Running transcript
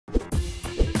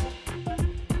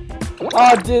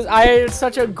Oh, dude, I had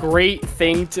such a great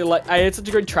thing to like. I had such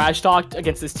a great trash talk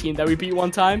against this team that we beat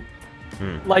one time.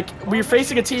 Like, we were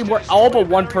facing a team where all but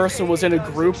one person was in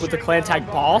a group with the clan tag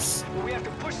boss.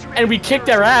 And we kicked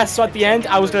their ass, so at the end,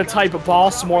 I was gonna type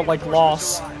boss more like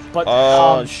loss.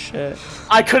 But, shit.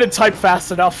 I couldn't type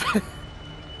fast enough.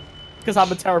 Because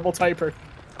I'm a terrible typer.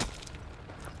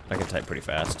 I can type pretty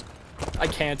fast. I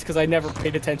can't, because I never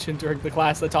paid attention during the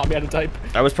class that taught me how to type.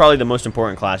 That was probably the most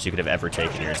important class you could have ever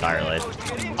taken in your entire life.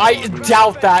 I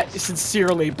doubt that,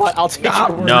 sincerely, but I'll take your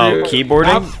word. No,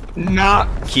 keyboarding? Not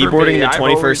keyboarding in the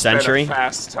 21st century?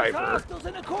 Fast typer.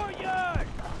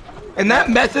 And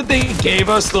that method they gave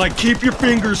us, like, keep your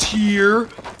fingers here.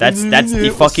 That's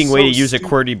the fucking way to use a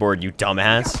QWERTY board, you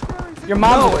dumbass. Your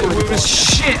mom. No, it was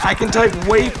shit. I can type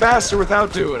way faster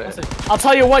without doing it. I'll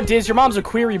tell you what, Diz, your mom's a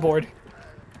query board.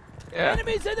 Yeah.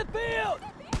 Enemies in the field.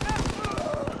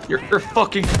 You're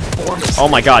fucking performance. Oh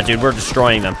my god, dude, we're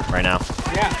destroying them right now.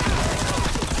 Yeah.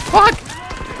 Fuck!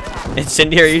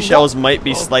 Incendiary shells might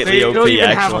be slightly OP, don't even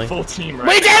actually. have a full team right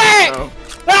We did it! now,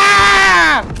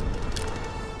 Ah!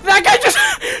 That guy just.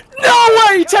 No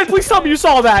way! Ted, please tell me you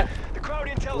saw that.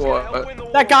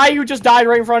 What? That guy who just died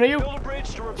right in front of you.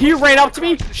 He ran up to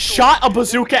me, shot a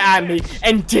bazooka at me,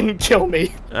 and didn't kill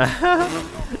me.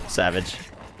 Savage.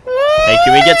 Hey,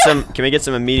 can we get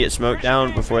some immediate smoke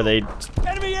down before they?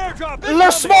 Enemy airdrop!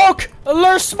 Alert smoke!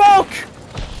 Alert smoke!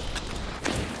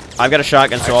 I've got a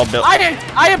shotgun, so I'll build.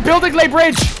 I am building Lay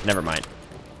Bridge. Never mind.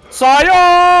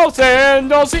 Sayo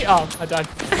Sendosi. Oh, I died.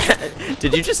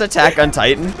 Did you just attack on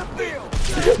Titan?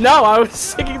 No, I was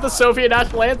singing the Soviet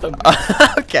national anthem.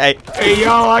 Okay. Hey,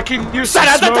 yo, I can use some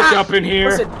smoke up in here.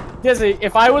 Listen, Dizzy,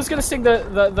 if I was gonna sing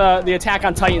the Attack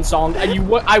on Titan song,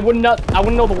 I wouldn't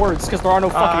know the words because there are no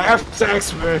fucking. I have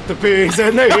sex with the bees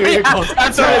and the eagles.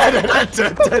 That's what it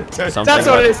is. That's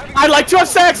what it is. I like to have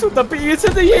sex with the bees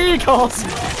and the eagles.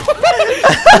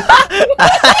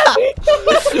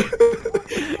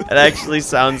 It actually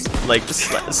sounds like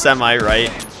semi-right.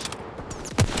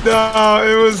 No,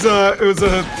 it was a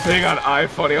thing on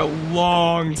iFunny a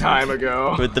long time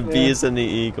ago. With the bees and the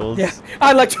eagles. Yeah,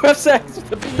 I like to have sex with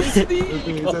the bees and the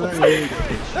eagles.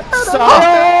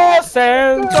 Off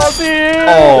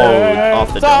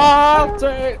the dome.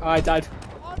 I died.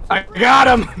 I got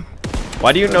him.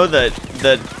 Why do you know the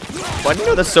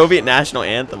Soviet national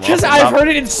anthem? Because I've heard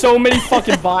it in so many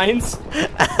fucking vines.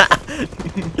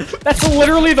 That's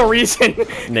literally the reason.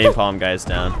 Napalm guys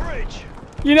down.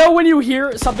 You know when you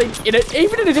hear something,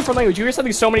 even in a different language, you hear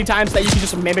something so many times that you can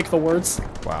just mimic the words?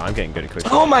 Wow, I'm getting good at quick.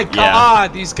 Oh my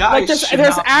god, these guys. Like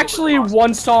there's actually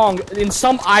one song in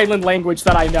some island language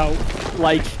that I know,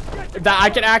 like, that I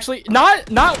can actually,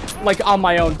 not like on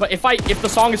my own, but if the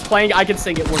song is playing, I can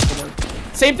sing it word for word.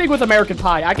 Same thing with American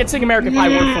Pie. I can sing American Pie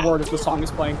word for word if the song is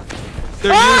playing.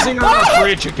 They're using our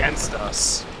bridge against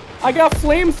us. I got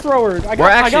flamethrowered. We're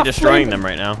actually destroying them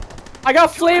right now. I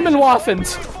got flaming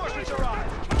waffins.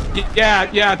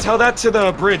 Yeah, tell that to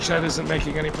the bridge that isn't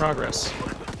making any progress.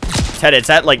 Ted, it's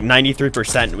at like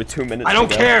 93% with 2 minutes I don't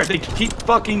to go. care, they keep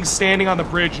fucking standing on the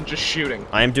bridge and just shooting.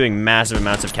 I am doing massive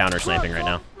amounts of counter sniping right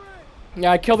now.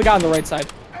 Yeah, I killed the guy on the right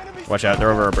side. Watch out,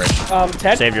 they're over a bridge.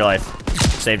 Ted? Save your life.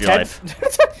 Save your life.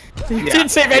 You didn't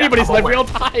save anybody's life, we all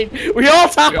died. We all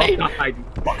died. You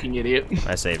fucking idiot.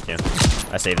 I saved you.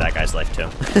 I saved that guy's life too.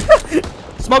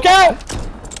 Smoke out!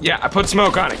 Yeah, I put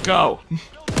smoke on it, go.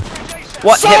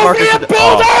 What? Soviet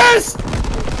builders!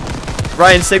 Oh.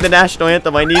 Ryan, sing the national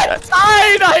anthem. I need. I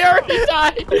already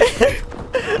died.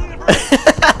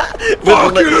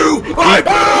 Fuck you!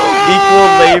 Equal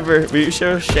labor. We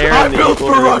shall share I in the built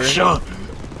equal for labor. Russia.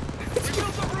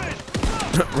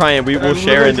 Ryan, we will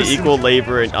share in the equal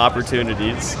labor and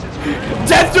opportunities.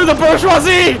 Death to the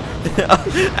bourgeoisie!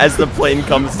 As the plane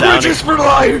comes down. Bridges for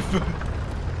life.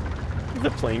 The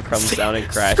plane comes down and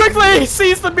crashes. Quickly,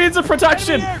 seize the means of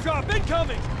protection.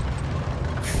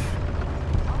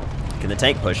 Can the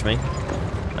tank push me?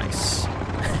 Nice.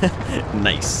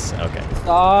 Nice. Okay.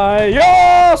 Oh,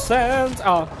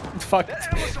 fuck.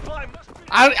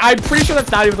 I'm pretty sure that's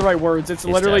not even the right words. It's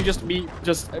literally just me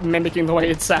just mimicking the way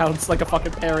it sounds like a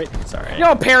fucking parrot. It's alright. You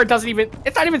know, a parrot doesn't even,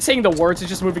 it's not even saying the words, it's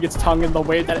just moving its tongue in the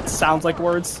way that it sounds like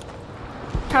words.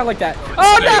 Kind of like that.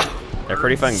 Oh no! They're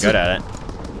pretty fucking good at it.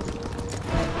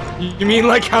 You mean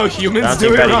like how humans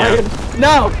do it, Ryan?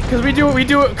 No, because we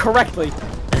do it correctly.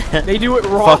 They do it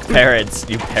wrong. Fuck parrots,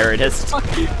 you parrotist. Fuck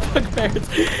parrots.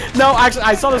 No, actually,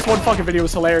 I saw this one fucking video. It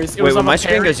was hilarious. It was when my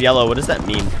screen goes yellow, what does that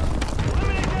mean?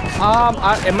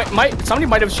 Somebody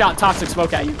might have shot toxic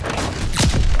smoke at you.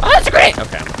 Oh, that's great.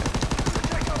 Okay.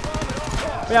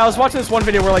 Yeah, I was watching this one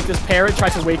video where like this parrot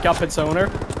tries to wake up its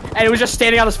owner, and it was just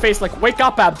standing on his face like, "Wake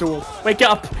up, Abdul, wake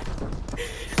up."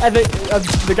 And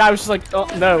the guy was just like, "Oh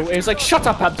no!" And he was like, "Shut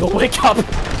up, Abdul, wake up." It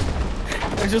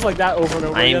was just like that over and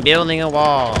over again. I'm building a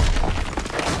wall.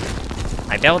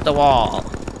 I built the wall.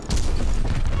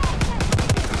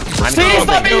 I'm Seize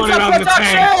the means of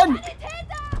production!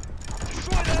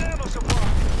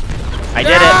 I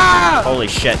did it! Holy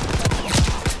shit.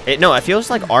 No, it feels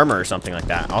like armor or something like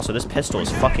that. Also, this pistol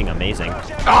is fucking amazing. Oh,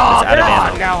 it's out of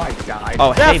ammo. now I died.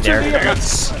 Oh, hey there. I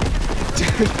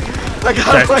got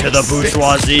Death like to the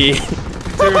bourgeoisie.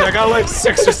 Dude, I got like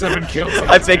 6 or 7 kills.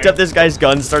 I picked up this guy's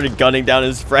gun, started gunning down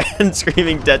his friend,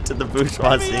 screaming "Death to the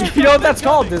bourgeoisie." You know what that's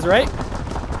called, is right?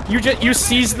 You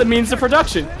seize the means of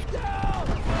production.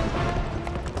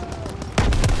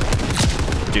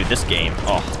 Dude, this game.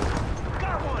 Oh.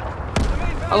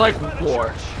 I like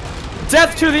war.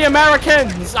 Death to the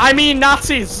Americans! I mean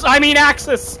Nazis! I mean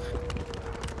Axis!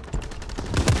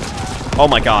 Oh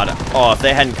my god. Oh, if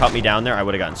they hadn't cut me down there, I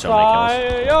would have gotten so many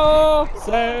kills.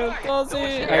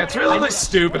 Yeah, it's really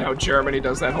stupid how Germany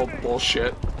does that whole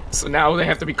bullshit. So now they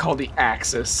have to be called the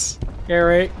Axis. Yeah,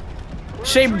 right.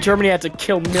 Shame Germany had to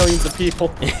kill millions of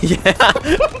people. Yeah.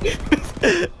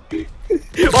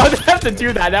 Why do they have to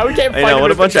do that? Now we can't fight. I know,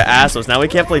 what a bunch of assholes. Now we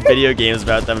can't play video games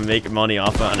about them and make money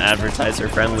off of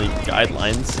advertiser-friendly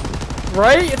guidelines.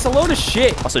 Right? It's a load of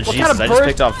shit. Also, what Jesus, I just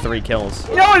picked off 3 kills.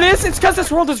 You know what it is? It's because this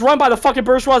world is run by the fucking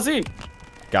bourgeoisie.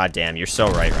 God damn, you're so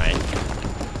right, Ryan.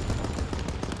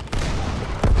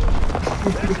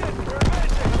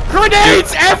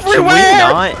 Grenades everywhere!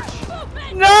 Can we not?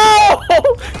 No!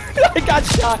 I got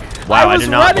shot. Wow, I was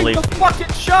do not running believe- the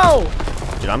fucking show.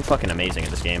 Dude, I'm fucking amazing at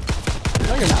this game.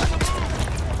 No, you're not.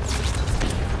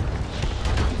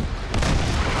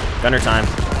 Gunner time.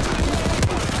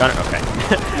 Gunner, okay.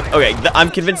 Okay, I'm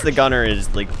convinced the gunner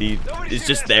is like is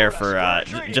just there for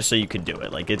just so you can do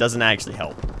it. Like it doesn't actually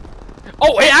help.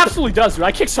 Oh, it absolutely does, dude.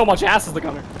 I kick so much ass as the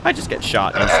gunner. I just get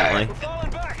shot instantly.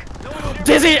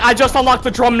 Dizzy, I just unlocked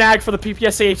the drum nag for the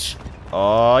PPSH.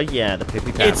 Oh yeah, the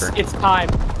Pippy Papper. It's time.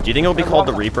 Do you think it'll be called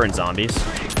the Reaper and Zombies?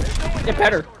 It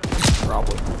better.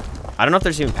 Probably. I don't know if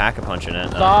there's even Pack-a-Punch in it.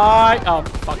 Bye. Oh,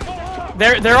 fuck.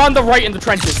 They're on the right in the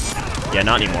trenches. Yeah,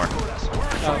 not anymore.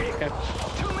 Oh, okay.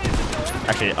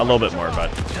 Actually, a little bit more, but...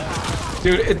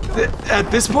 Dude, at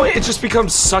this point, it just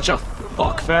becomes such a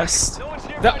fuckfest.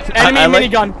 The enemy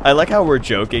minigun. I like how we're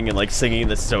joking and like singing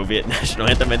the Soviet national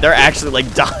anthem, and they're actually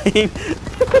like dying.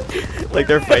 Like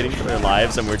they're fighting for their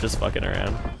lives, and we're just fucking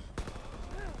around.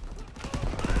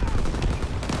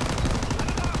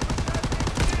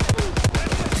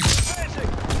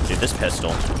 Dude, this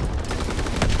pistol.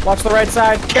 Watch the right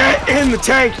side. Get in the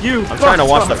tank, you. I'm trying to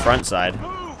watch the front side.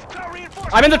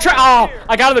 I'm in the oh,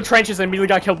 I got in the trenches and immediately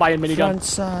got killed by a minigun. Front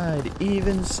side,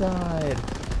 even side.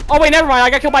 Oh wait, never mind. I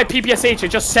got killed by a PPSH. It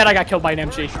just said I got killed by an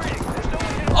MG.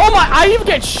 Oh my! I even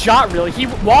get shot. Really?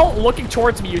 While looking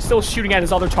towards me, he was still shooting at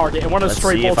his other target, and one of the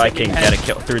stray Let's see bullets if I can get a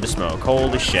kill through the smoke.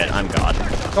 Holy shit! I'm God.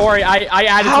 Don't worry. I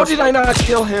added. How did I not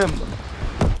kill him?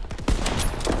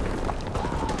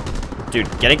 Dude,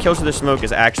 getting kills through the smoke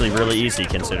is actually really easy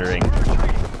considering.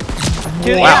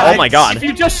 Yeah, oh my God! If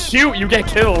you just shoot, you get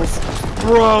kills.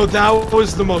 Bro, that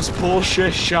was the most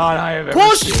bullshit shot I have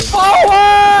ever seen. Push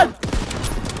forward!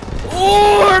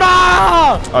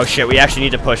 Order! Oh shit! We actually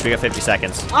need to push. We got 50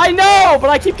 seconds. I know, but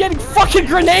I keep getting fucking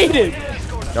grenaded.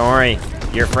 Don't worry.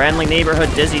 Your friendly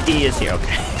neighborhood Dizzy D is here.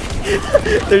 Okay.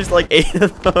 There's like 8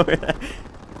 of them.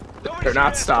 They're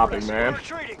not stopping, man.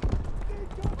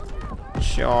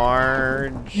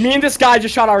 Charge. Me and this guy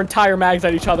just shot our entire mags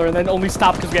at each other and then only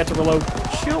stopped because we had to reload.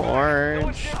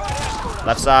 Charge.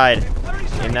 Left side.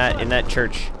 In that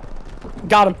church.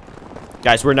 Got him.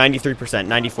 Guys, we're 93%,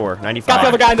 94, 95. Got the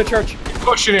other guy in the church. Keep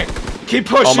pushing it. Keep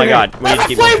pushing it. Oh my God. We need to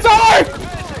keep moving.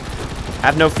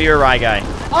 Have no fear, Rye guy.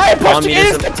 I am pushing. It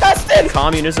is contested.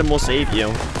 Communism will save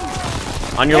you.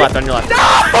 On your left, on your left. No!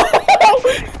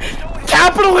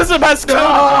 Capitalism has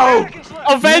come.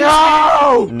 Avenge.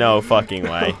 No! No fucking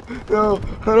way. No,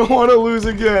 I don't want to lose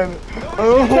again. I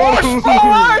don't want to lose.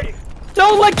 Forward!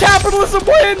 Don't let capitalism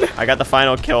win! I got the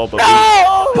final kill, but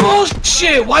No!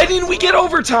 Bullshit! Why didn't we get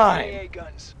overtime?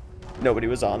 nobody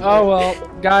was on. Oh well,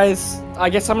 guys, I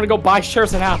guess I'm gonna go buy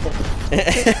shares in Apple.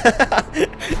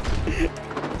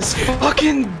 This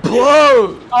fucking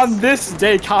blows! On this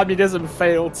day, communism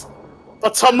failed.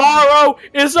 But tomorrow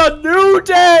is a new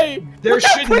day! There Look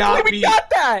how should quickly not we be- got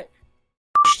that!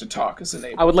 To talk as a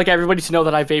neighbor. I would like everybody to know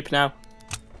that I vape now.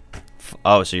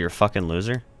 Oh, so you're a fucking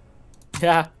loser?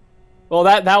 Yeah. Well,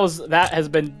 that has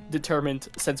been determined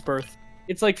since birth.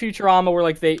 It's like Futurama where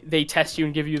like they test you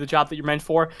and give you the job that you're meant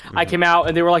for. I came out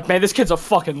and they were like, man, this kid's a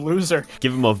fucking loser.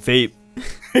 Give him a vape.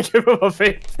 Give him a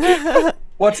vape.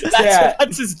 What's that?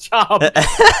 That's his job.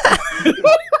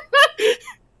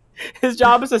 His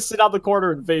job is to sit on the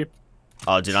corner and vape.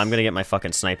 Oh, dude, I'm gonna get my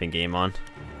fucking sniping game on.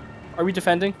 Are we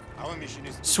defending?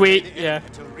 Sweet, yeah.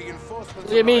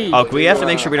 Look at me. Oh, we have to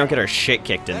make sure we don't get our shit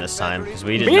kicked in this time, because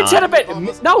we did Me and Ted not. have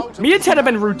been me and Ted have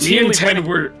been routinely. Me and Ted winning.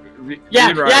 were. Yeah,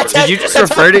 yeah. Ted, Did you just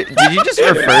refer to? Did you just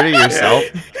refer to yourself?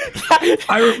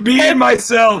 Me and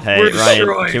myself Hey, were Ryan,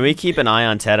 destroyed. can we keep an eye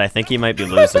on Ted? I think he might be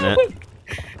losing it.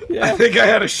 I think I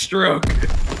had a stroke.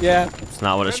 Yeah. It's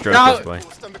not what a stroke Now, is, boy.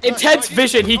 in Ted's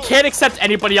vision, he can't accept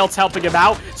anybody else helping him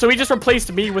out, so he just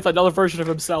replaced me with another version of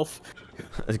himself.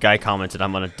 This guy commented,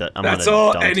 "I'm on a That's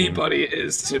all dumb team." anybody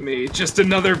is to me. Just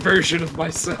another version of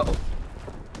myself.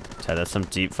 Ted, that's some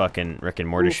deep fucking Rick and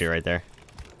Morty shit right there.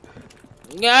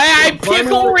 I'm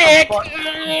Pickle Rick!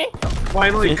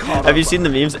 Finally caught Have you up. seen the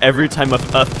memes? Every time a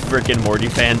Rick and Morty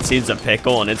fan sees a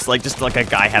pickle, and it's like just like a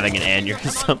guy having an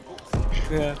aneurysm.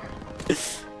 Yeah.